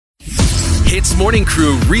Hits Morning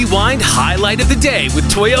Crew Rewind Highlight of the Day with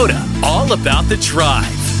Toyota. All about the drive.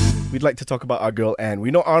 We'd like to talk about our girl, Anne.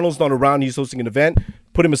 We know Arnold's not around. He's hosting an event.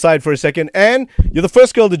 Put him aside for a second. Anne, you're the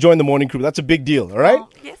first girl to join the morning crew. That's a big deal, all right? Oh,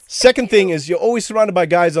 yes. Second thing is you're always surrounded by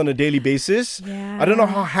guys on a daily basis. Yeah. I don't know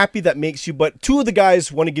how happy that makes you, but two of the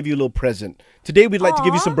guys want to give you a little present. Today, we'd like to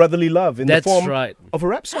give you some brotherly love in That's the form right. of a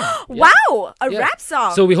rap song. Wow, a Yeah. rap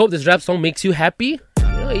song. So we hope this rap song makes you happy.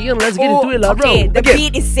 Yeah, Ian, let's get into it, lah, bro. Okay, the Again.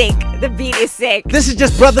 beat is sick. The beat is sick. This is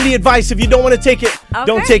just brotherly advice. If you don't want to take it,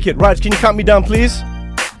 don't Okay. take it. Raj, can you count me down, please?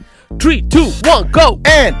 3, 2, 1, go!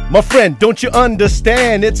 And, my friend, don't you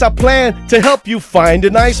understand? It's our plan to help you find a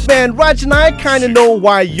nice man. Raj and I kinda know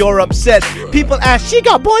why you're upset. People ask, she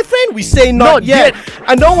got boyfriend? We say not yet.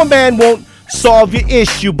 I know a man won't solve your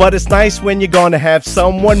issue, but it's nice when you're gonna have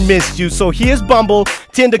someone miss you. So here's Bumble,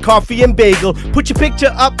 Tinder, coffee, and bagel. Put your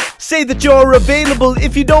picture up, say that you're available.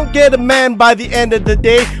 If you don't get a man by the end of the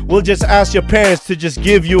day, we'll just ask your parents to just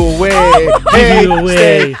give you away. Give you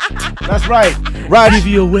away. stay. That's right. Raj, Give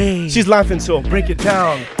you away. she's laughing, so break it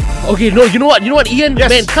down. Okay, no, you know what, Ian? Yes.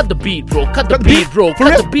 Man, cut the beat, bro. Cut the the beat, beat? bro. For Cut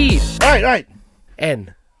real? the beat. Right.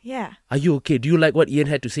 And Yeah. are you okay? Do you like what Ian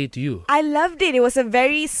had to say to you? I loved it. It was a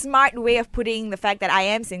very smart way of putting the fact that I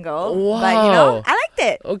am single. Wow. But you know, I liked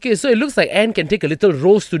it. Okay, so it looks like Anne can take a little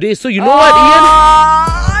roast today. So you know what, Ian?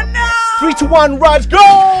 Oh no! 3, 2, 1, Raj,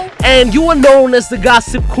 go! And you are known as the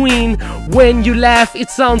gossip queen. When you laugh,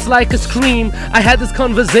 it sounds like a scream. I had this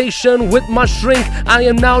conversation with my shrink. I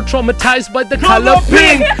am now traumatized by the color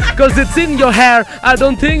pink. Cause it's in your hair. I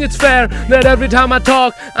don't think it's fair that every time I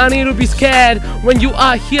talk, I need to be scared. When you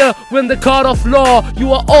are here, when the court of law,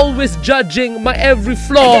 you are always judging my every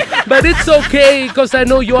flaw. But it's okay, cause I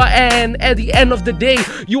know you are Anne. At the end of the day,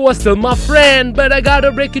 you are still my friend. But I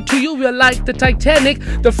gotta break it to you, we're like the Titanic.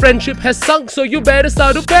 The friendship has sunk, so you better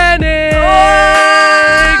start to panic.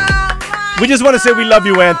 We just want to say we love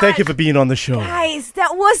you, Anne. Thank you for being on the show. Guys,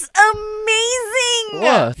 that was amazing.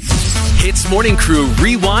 What? Hits Morning Crew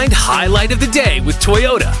Rewind Highlight of the Day with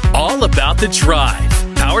Toyota. All about the drive.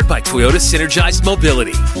 Powered by Toyota Synergized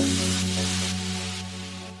Mobility.